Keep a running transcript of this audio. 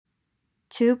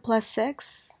2 plus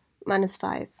 6 minus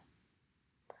 5.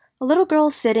 A little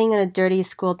girl sitting in a dirty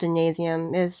school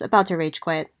gymnasium is about to rage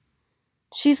quit.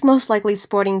 She's most likely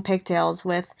sporting pigtails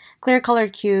with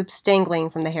clear-colored cubes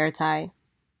dangling from the hair tie.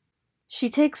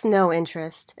 She takes no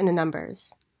interest in the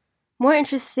numbers. More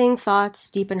interesting thoughts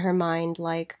deep in her mind,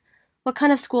 like, what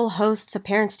kind of school hosts a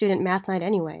parent-student math night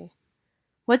anyway?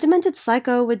 What demented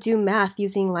psycho would do math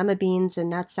using lima beans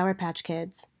and not Sour Patch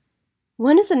Kids?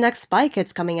 When is the next Spy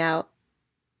Kids coming out?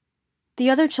 The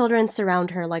other children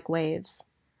surround her like waves.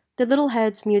 Their little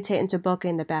heads mutate into bokeh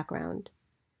in the background.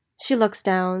 She looks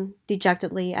down,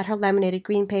 dejectedly, at her laminated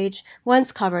green page,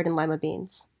 once covered in lima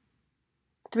beans.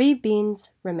 3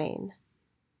 beans remain.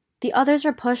 The others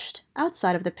are pushed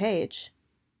outside of the page.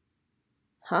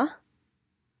 Huh?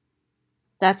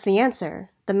 That's the answer,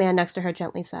 the man next to her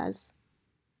gently says.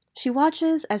 She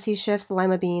watches as he shifts the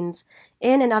lima beans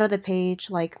in and out of the page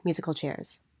like musical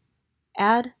chairs.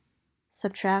 Add,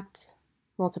 subtract,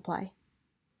 multiply.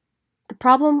 The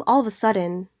problem, all of a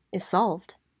sudden, is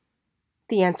solved.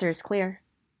 The answer is clear.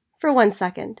 For 1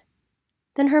 second.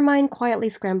 Then her mind quietly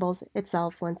scrambles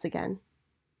itself once again.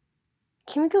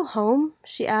 Can we go home?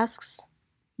 She asks,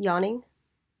 yawning.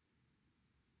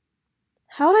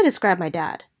 How would I describe my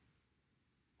dad?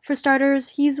 For starters,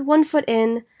 he's 1 foot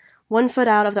in, 1 foot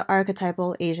out of the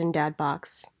archetypal Asian dad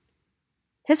box.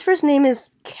 His first name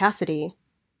is Cassidy.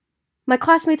 My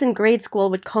classmates in grade school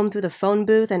would comb through the phone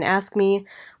booth and ask me,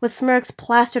 with smirks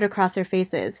plastered across their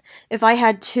faces, if I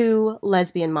had 2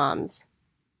 lesbian moms.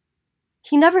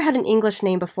 He never had an English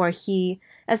name before he,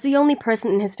 as the only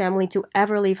person in his family to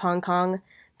ever leave Hong Kong,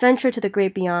 ventured to the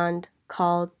great beyond,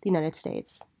 called the United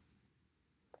States.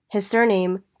 His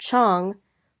surname, Chong,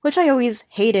 which I always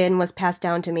hated and was passed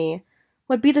down to me,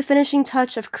 would be the finishing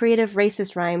touch of creative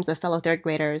racist rhymes of fellow third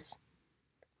graders.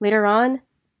 Later on,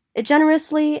 it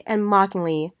generously and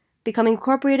mockingly become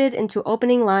incorporated into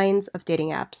opening lines of dating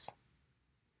apps.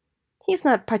 He's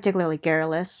not particularly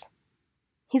garrulous.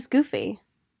 He's goofy.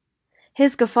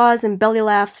 His guffaws and belly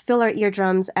laughs fill our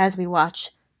eardrums as we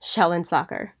watch Shaolin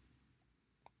Soccer.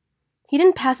 He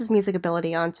didn't pass his music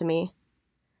ability on to me.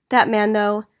 That man,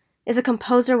 though, is a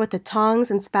composer with the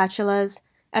tongs and spatulas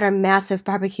at our massive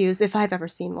barbecues if I've ever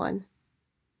seen one.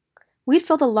 We'd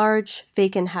fill the large,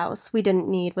 vacant house we didn't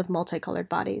need with multicolored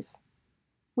bodies.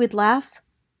 We'd laugh,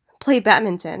 play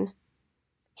badminton.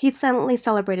 He'd silently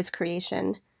celebrate his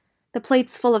creation, the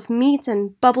plates full of meat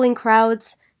and bubbling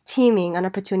crowds teeming on our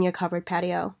petunia-covered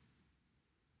patio.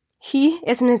 He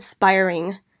is an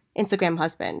inspiring Instagram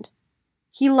husband.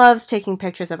 He loves taking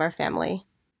pictures of our family.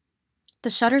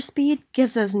 The shutter speed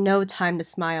gives us no time to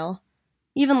smile,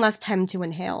 even less time to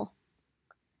inhale.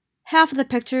 Half of the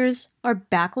pictures are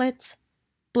backlit,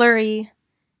 blurry,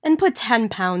 and put 10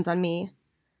 pounds on me,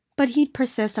 but he'd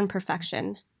persist on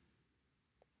perfection.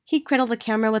 He'd cradle the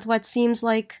camera with what seems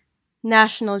like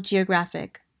National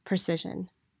Geographic precision.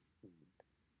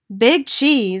 Big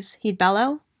cheese, he'd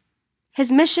bellow.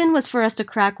 His mission was for us to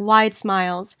crack wide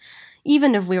smiles,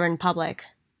 even if we were in public.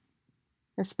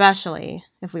 Especially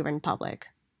if we were in public.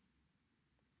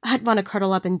 I'd want to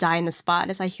curl up and die in the spot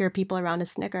as I hear people around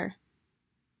us snicker.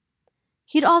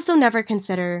 He'd also never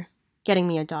consider getting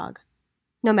me a dog,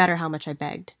 no matter how much I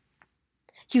begged.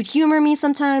 He'd humor me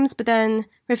sometimes, but then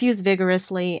refuse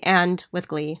vigorously and with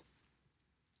glee.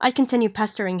 I'd continue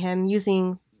pestering him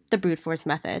using the brute force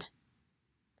method.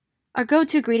 Our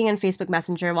go-to greeting on Facebook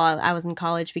Messenger while I was in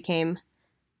college became,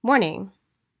 "Morning,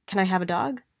 can I have a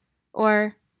dog?"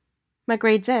 Or, "My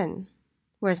grade's in,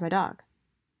 where's my dog?"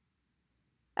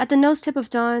 At the nose tip of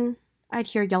dawn, I'd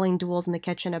hear yelling duels in the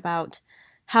kitchen about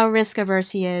how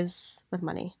risk-averse he is with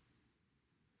money.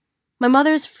 My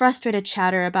mother's frustrated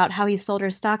chatter about how he sold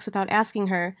her stocks without asking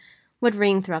her would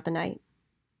ring throughout the night.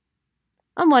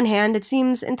 On one hand, it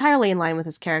seems entirely in line with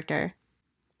his character.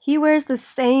 He wears the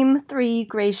same 3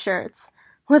 gray shirts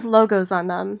with logos on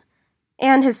them,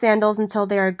 and his sandals until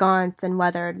they are gaunt and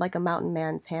weathered like a mountain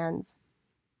man's hands.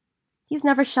 He's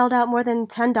never shelled out more than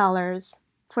 $10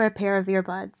 for a pair of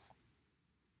earbuds.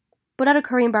 But at a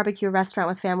Korean barbecue restaurant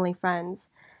with family friends,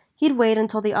 he'd wait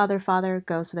until the other father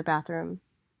goes to the bathroom.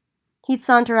 He'd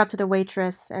saunter up to the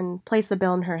waitress and place the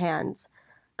bill in her hands,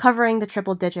 covering the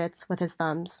triple digits with his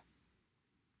thumbs.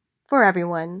 "For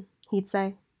everyone," he'd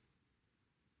say.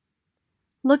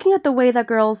 Looking at the way that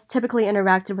girls typically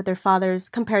interacted with their fathers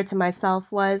compared to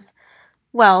myself was,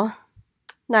 well,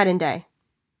 night and day.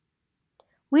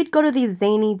 We'd go to these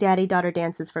zany daddy-daughter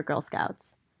dances for Girl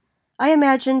Scouts. I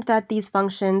imagined that these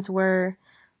functions were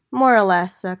more or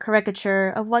less a caricature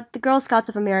of what the Girl Scouts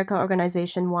of America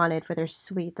organization wanted for their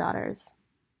sweet daughters.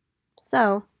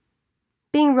 So,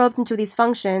 being roped into these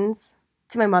functions,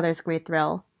 to my mother's great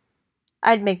thrill.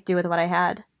 I'd make do with what I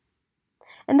had.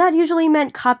 And that usually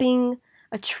meant copying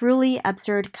a truly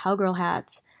absurd cowgirl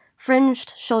hat,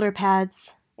 fringed shoulder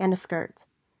pads, and a skirt,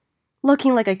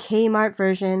 looking like a Kmart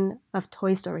version of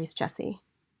Toy Story's Jessie.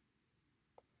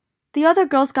 The other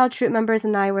Girl Scout troop members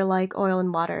and I were like oil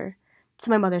and water, to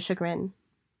my mother's chagrin.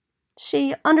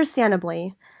 She,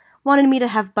 understandably, wanted me to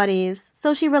have buddies,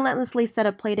 so she relentlessly set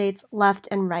up playdates left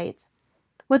and right,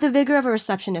 with the vigor of a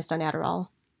receptionist on Adderall.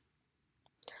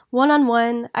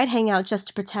 One-on-one, I'd hang out just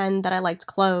to pretend that I liked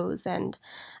clothes and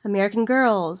American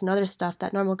Girls and other stuff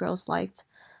that normal girls liked,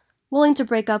 willing to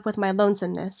break up with my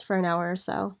lonesomeness for an hour or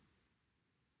so.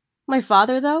 My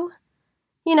father, though?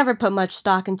 He never put much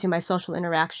stock into my social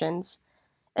interactions.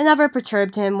 It never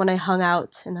perturbed him when I hung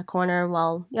out in the corner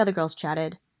while the other girls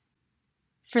chatted.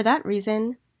 For that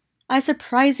reason, I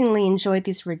surprisingly enjoyed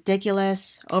these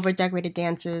ridiculous, over-decorated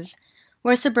dances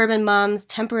where suburban moms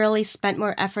temporarily spent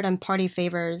more effort on party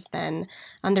favors than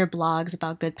on their blogs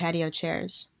about good patio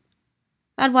chairs.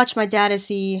 I'd watch my dad as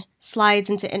he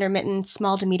slides into intermittent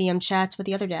small to medium chats with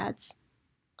the other dads.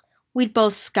 We'd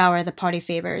both scour the party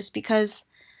favors because,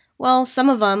 well, some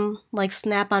of them, like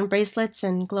snap-on bracelets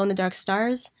and glow-in-the-dark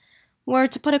stars, were,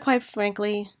 to put it quite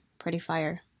frankly, pretty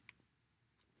fire.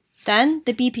 Then,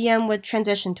 the BPM would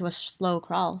transition to a slow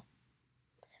crawl.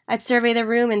 I'd survey the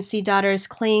room and see daughters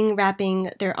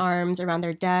wrapping their arms around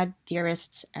their dad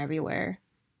dearests everywhere.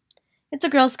 It's a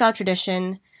Girl Scout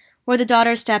tradition, where the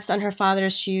daughter steps on her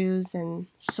father's shoes and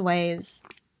sways.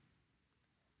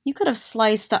 You could have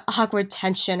sliced the awkward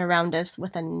tension around us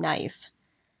with a knife.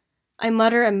 I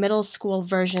mutter a middle school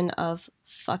version of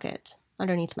 "fuck it"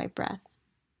 underneath my breath.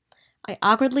 I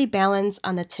awkwardly balance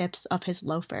on the tips of his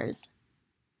loafers.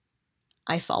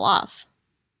 I fall off.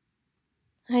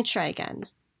 I try again.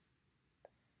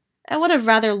 I would have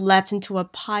rather leapt into a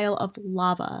pile of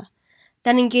lava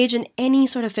than engage in any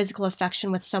sort of physical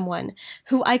affection with someone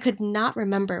who I could not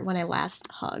remember when I last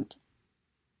hugged.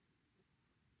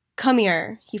 "Come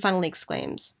here," he finally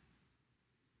exclaims.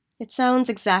 It sounds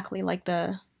exactly like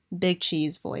the Big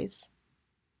Cheese voice.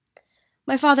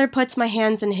 My father puts my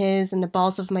hands in his, and the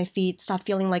balls of my feet stop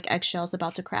feeling like eggshells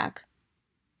about to crack.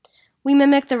 We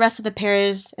mimic the rest of the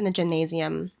pairs in the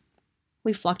gymnasium.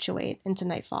 We fluctuate into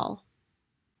nightfall.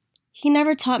 He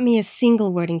never taught me a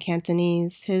single word in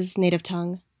Cantonese, his native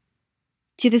tongue.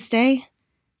 To this day,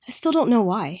 I still don't know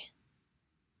why.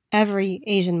 Every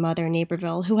Asian mother in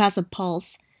Naperville who has a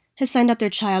pulse has signed up their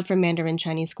child for Mandarin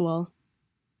Chinese school.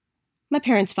 My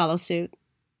parents follow suit.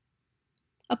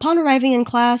 Upon arriving in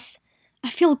class, I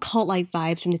feel cult-like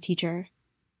vibes from the teacher.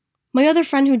 My other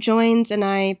friend who joins and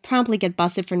I promptly get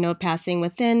busted for note passing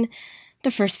within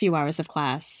the first few hours of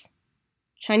class.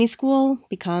 Chinese school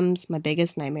becomes my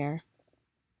biggest nightmare.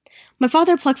 My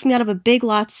father plucks me out of a Big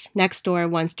Lots next door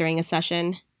once during a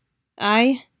session.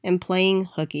 I am playing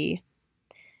hooky.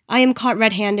 I am caught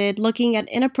red-handed looking at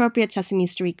inappropriate Sesame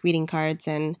Street greeting cards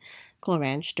and Cool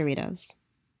Ranch Doritos.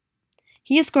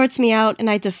 He escorts me out and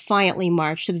I defiantly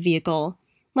march to the vehicle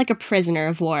like a prisoner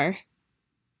of war.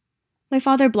 My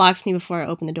father blocks me before I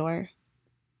open the door.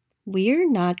 "We're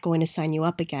not going to sign you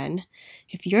up again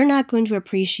if you're not going to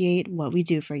appreciate what we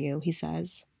do for you," he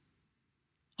says.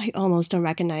 I almost don't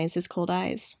recognize his cold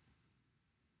eyes.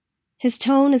 His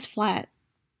tone is flat,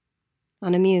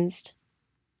 unamused.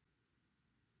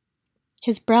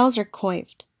 His brows are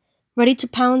coiffed, ready to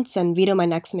pounce and veto my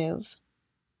next move.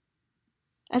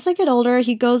 As I get older,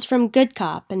 he goes from good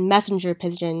cop and messenger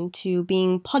pigeon to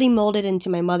being putty molded into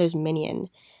my mother's minion,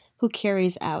 who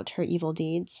carries out her evil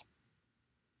deeds.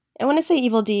 And when I say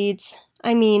evil deeds,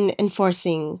 I mean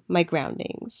enforcing my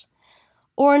groundings,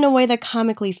 or in a way that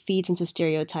comically feeds into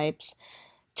stereotypes,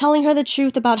 telling her the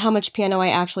truth about how much piano I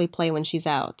actually play when she's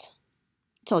out.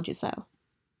 Told you so.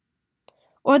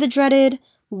 Or the dreaded,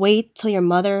 "wait till your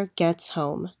mother gets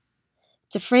home."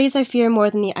 It's a phrase I fear more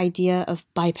than the idea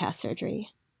of bypass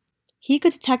surgery. He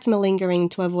could detect malingering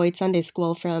to avoid Sunday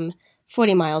school from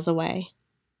 40 miles away.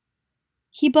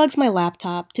 He bugs my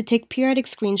laptop to take periodic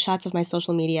screenshots of my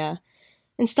social media,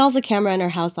 installs a camera in our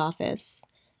house office,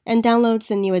 and downloads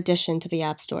the new addition to the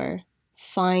App Store,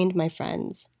 Find My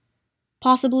Friends.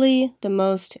 Possibly the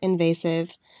most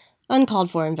invasive,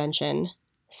 uncalled-for invention,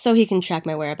 so he can track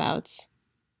my whereabouts.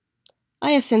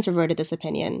 I have since reverted this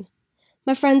opinion.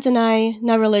 My friends and I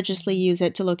now religiously use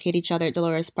it to locate each other at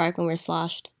Dolores Park when we're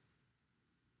sloshed.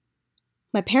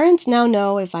 My parents now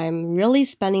know if I'm really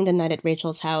spending the night at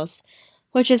Rachel's house,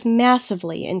 which is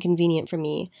massively inconvenient for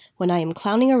me when I am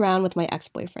clowning around with my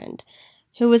ex-boyfriend,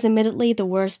 who is admittedly the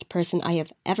worst person I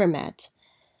have ever met.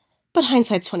 But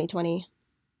hindsight's 20/20.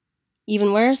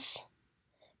 Even worse,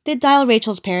 They'd dial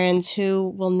Rachel's parents, who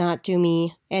will not do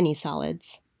me any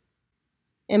solids.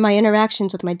 And my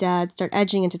interactions with my dad start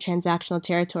edging into transactional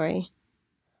territory.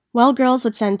 While girls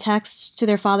would send texts to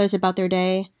their fathers about their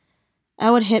day,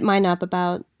 I would hit mine up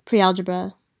about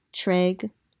pre-algebra, trig,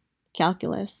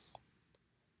 calculus.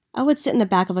 I would sit in the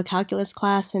back of a calculus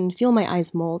class and feel my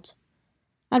eyes molt.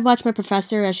 I'd watch my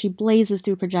professor as she blazes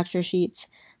through projector sheets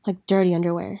like dirty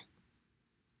underwear.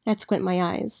 I'd squint my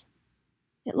eyes.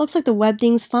 It looks like the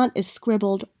Webdings font is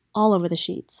scribbled all over the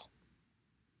sheets.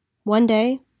 One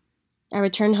day, I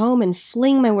return home and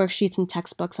fling my worksheets and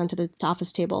textbooks onto the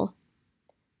office table.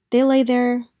 They lay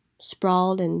there,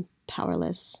 sprawled and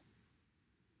powerless.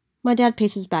 My dad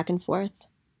paces back and forth.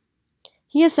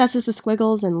 He assesses the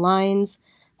squiggles and lines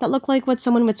that look like what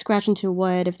someone would scratch into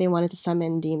wood if they wanted to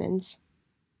summon demons.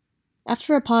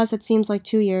 After a pause that seems like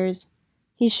 2 years,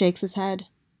 he shakes his head.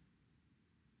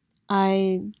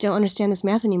 I don't understand this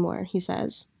math anymore, he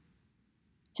says.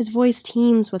 His voice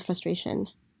teems with frustration.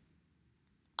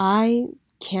 I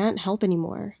can't help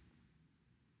anymore.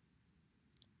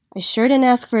 I sure didn't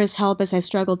ask for his help as I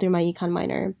struggled through my econ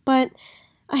minor, but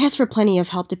I asked for plenty of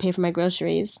help to pay for my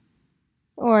groceries,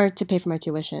 or to pay for my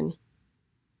tuition.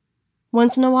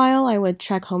 Once in a while, I would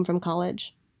trek home from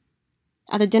college.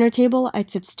 At the dinner table, I'd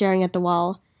sit staring at the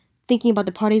wall, thinking about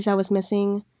the parties I was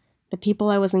missing, the people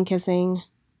I wasn't kissing,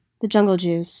 the jungle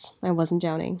juice I wasn't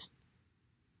downing.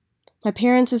 My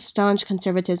parents' staunch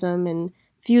conservatism and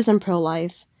views on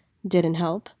pro-life didn't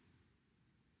help.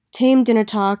 Tame dinner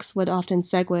talks would often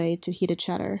segue to heated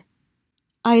chatter.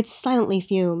 I'd silently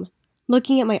fume,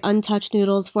 looking at my untouched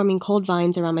noodles forming cold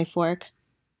vines around my fork.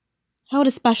 I would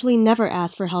especially never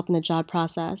ask for help in the job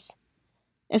process.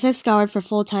 As I scoured for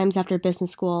full times after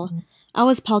business school, I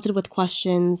was pelted with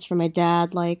questions from my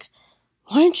dad like,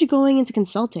 why aren't you going into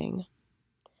consulting?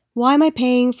 Why am I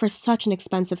paying for such an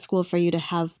expensive school for you to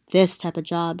have this type of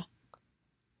job?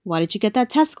 Why did you get that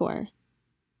test score?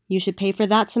 You should pay for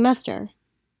that semester.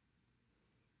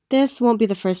 This won't be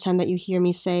the first time that you hear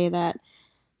me say that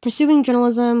pursuing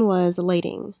journalism was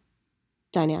elating,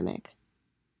 dynamic,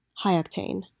 high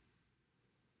octane.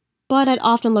 But I'd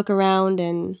often look around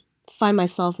and find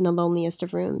myself in the loneliest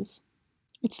of rooms.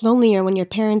 It's lonelier when your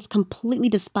parents completely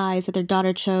despise that their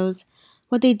daughter chose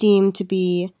what they deemed to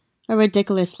be a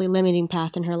ridiculously limiting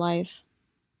path in her life.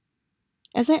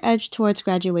 As I edged towards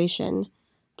graduation,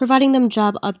 providing them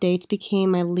job updates became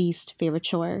my least favorite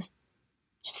chore.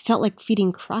 It felt like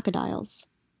feeding crocodiles.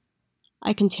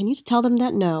 I continued to tell them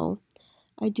that no,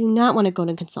 I do not want to go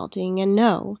into consulting, and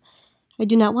no, I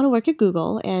do not want to work at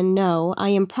Google, and no, I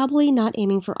am probably not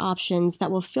aiming for options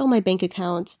that will fill my bank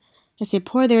account as they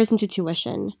pour theirs into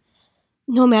tuition,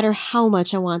 no matter how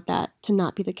much I want that to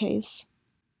not be the case.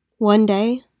 One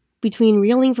day, between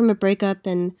reeling from a breakup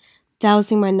and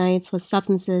dousing my nights with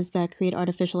substances that create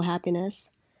artificial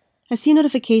happiness, I see a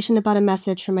notification about a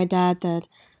message from my dad that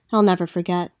I'll never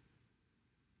forget.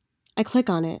 I click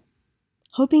on it,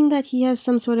 hoping that he has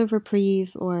some sort of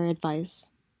reprieve or advice.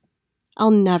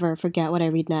 I'll never forget what I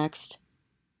read next.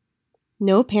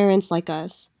 No parents like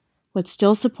us would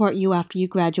still support you after you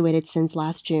graduated since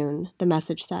last June, the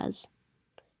message says.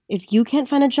 If you can't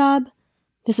find a job,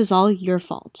 this is all your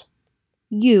fault.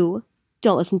 You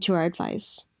don't listen to our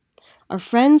advice. Our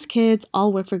friends' kids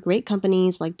all work for great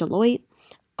companies like Deloitte,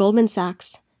 Goldman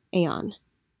Sachs, Aon.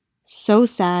 So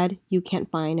sad you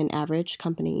can't find an average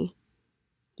company.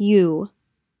 You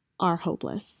are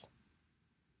hopeless.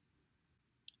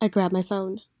 I grab my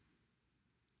phone.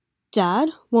 Dad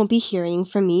won't be hearing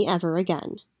from me ever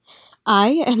again.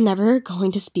 I am never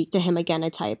going to speak to him again, I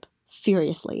type,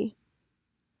 furiously.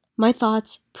 My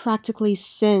thoughts practically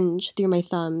singe through my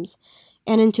thumbs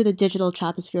and into the digital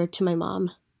troposphere to my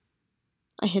mom.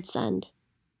 I hit send.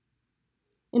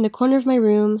 In the corner of my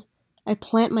room, I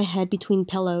plant my head between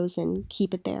pillows and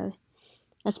keep it there,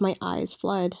 as my eyes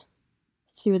flood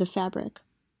through the fabric.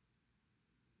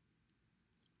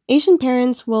 Asian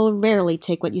parents will rarely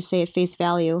take what you say at face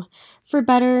value, for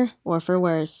better or for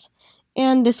worse,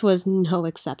 and this was no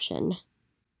exception.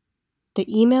 The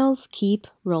emails keep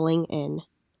rolling in.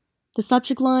 The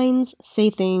subject lines say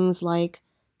things like,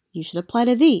 you should apply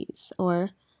to these, or,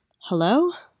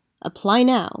 hello? Apply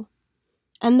now.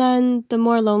 And then the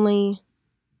more lonely,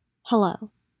 hello.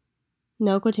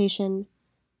 No quotation,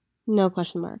 no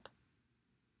question mark.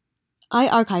 I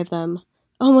archive them,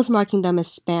 almost marking them as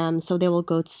spam so they will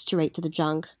go straight to the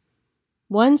junk.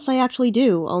 Once I actually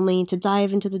do, only to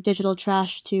dive into the digital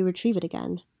trash to retrieve it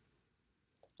again.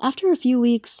 After a few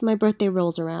weeks, my birthday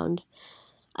rolls around.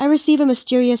 I receive a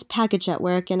mysterious package at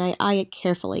work and I eye it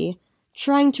carefully,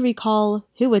 trying to recall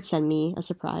who would send me a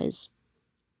surprise.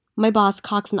 My boss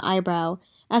cocks an eyebrow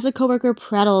as a coworker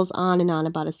prattles on and on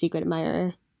about a secret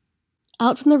admirer.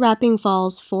 Out from the wrapping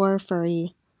falls 4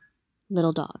 furry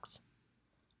little dogs.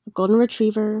 A golden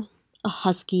retriever, a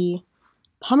husky,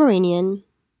 Pomeranian,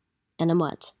 and a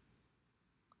mutt.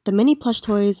 The mini plush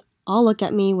toys all look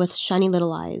at me with shiny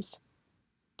little eyes.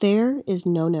 There is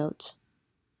no note.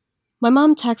 My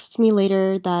mom texts me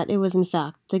later that it was in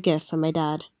fact a gift from my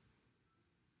dad.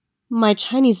 My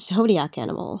Chinese zodiac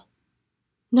animal.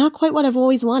 Not quite what I've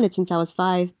always wanted since I was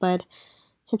 5, but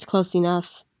it's close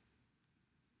enough.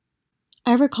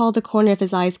 I recall the corner of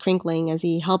his eyes crinkling as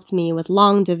he helped me with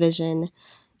long division,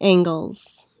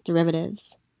 angles,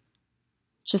 derivatives.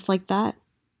 Just like that,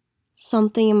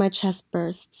 something in my chest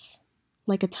bursts,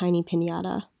 like a tiny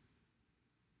piñata.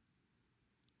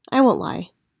 I won't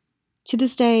lie. To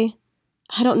this day,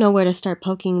 I don't know where to start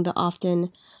poking the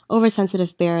often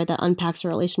oversensitive bear that unpacks a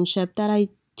relationship that I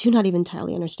do not even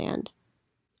entirely understand.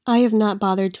 I have not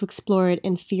bothered to explore it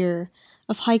in fear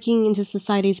of hiking into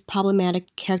society's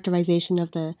problematic characterization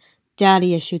of the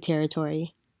daddy issue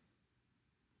territory.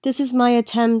 This is my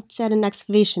attempt at an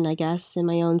excavation, I guess, in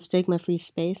my own stigma-free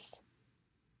space.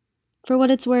 For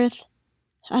what it's worth,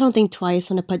 I don't think twice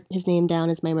when I put his name down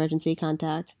as my emergency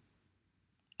contact.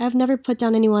 I've never put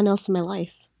down anyone else in my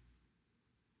life.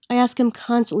 I ask him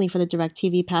constantly for the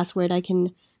DirecTV password I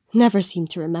can never seem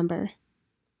to remember.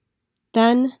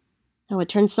 Then, I would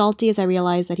turn salty as I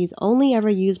realized that he's only ever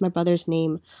used my brother's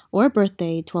name or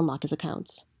birthday to unlock his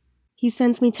accounts. He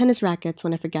sends me tennis rackets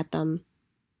when I forget them.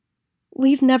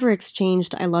 We've never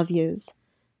exchanged I love yous.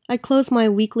 I close my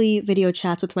weekly video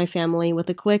chats with my family with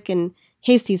a quick and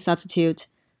hasty substitute,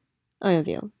 I love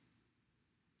you.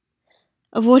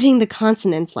 Avoiding the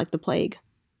consonants like the plague.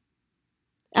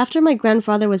 After my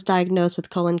grandfather was diagnosed with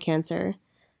colon cancer,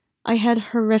 I had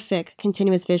horrific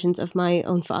continuous visions of my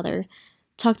own father,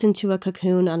 tucked into a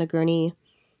cocoon on a gurney,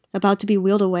 about to be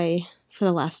wheeled away for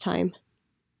the last time.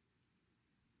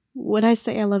 Would I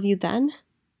say I love you then?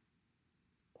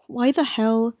 Why the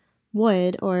hell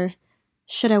would or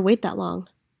should I wait that long?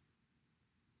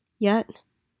 Yet,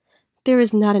 there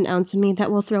is not an ounce of me that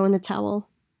will throw in the towel.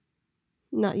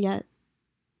 Not yet.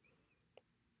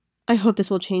 I hope this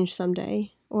will change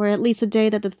someday, or at least a day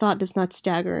that the thought does not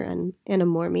stagger and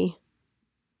enamor me.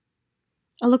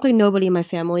 I look like nobody in my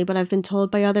family, but I've been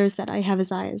told by others that I have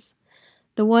his eyes.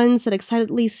 The ones that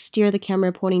excitedly steer the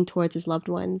camera pointing towards his loved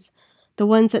ones. The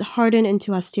ones that harden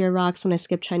into austere rocks when I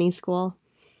skip Chinese school.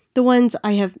 The ones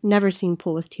I have never seen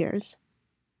pool with tears.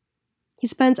 He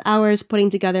spent hours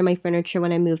putting together my furniture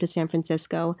when I moved to San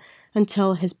Francisco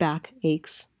until his back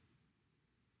aches.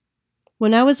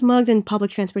 When I was mugged in public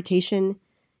transportation,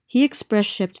 he express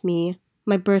shipped me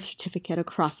my birth certificate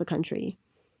across the country.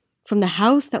 From the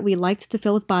house that we liked to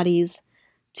fill with bodies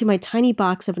to my tiny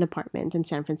box of an apartment in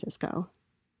San Francisco.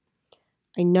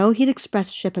 I know he'd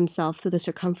express ship himself through the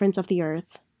circumference of the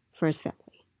earth for his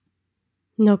family.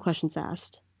 No questions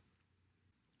asked.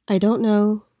 I don't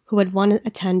know who I'd want to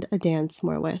attend a dance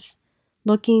more with,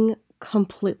 looking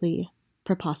completely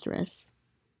preposterous.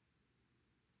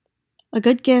 A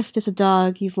good gift is a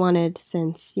dog you've wanted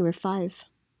since you were 5.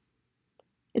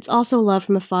 It's also love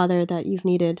from a father that you've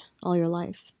needed all your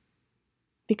life.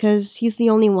 Because he's the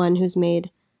only one who's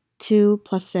made 2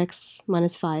 + 6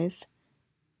 - 5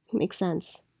 make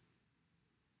sense.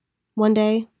 One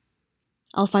day,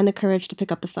 I'll find the courage to pick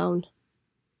up the phone.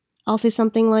 I'll say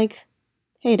something like,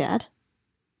 "Hey, Dad."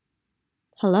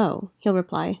 "Hello," he'll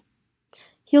reply.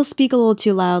 He'll speak a little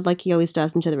too loud like he always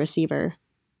does into the receiver.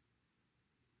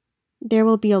 There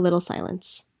will be a little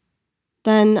silence.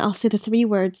 Then I'll say the 3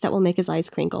 words that will make his eyes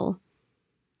crinkle.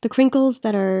 The crinkles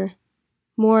that are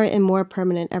more and more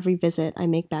permanent every visit I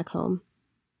make back home.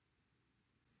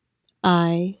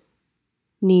 I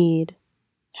need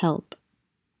help.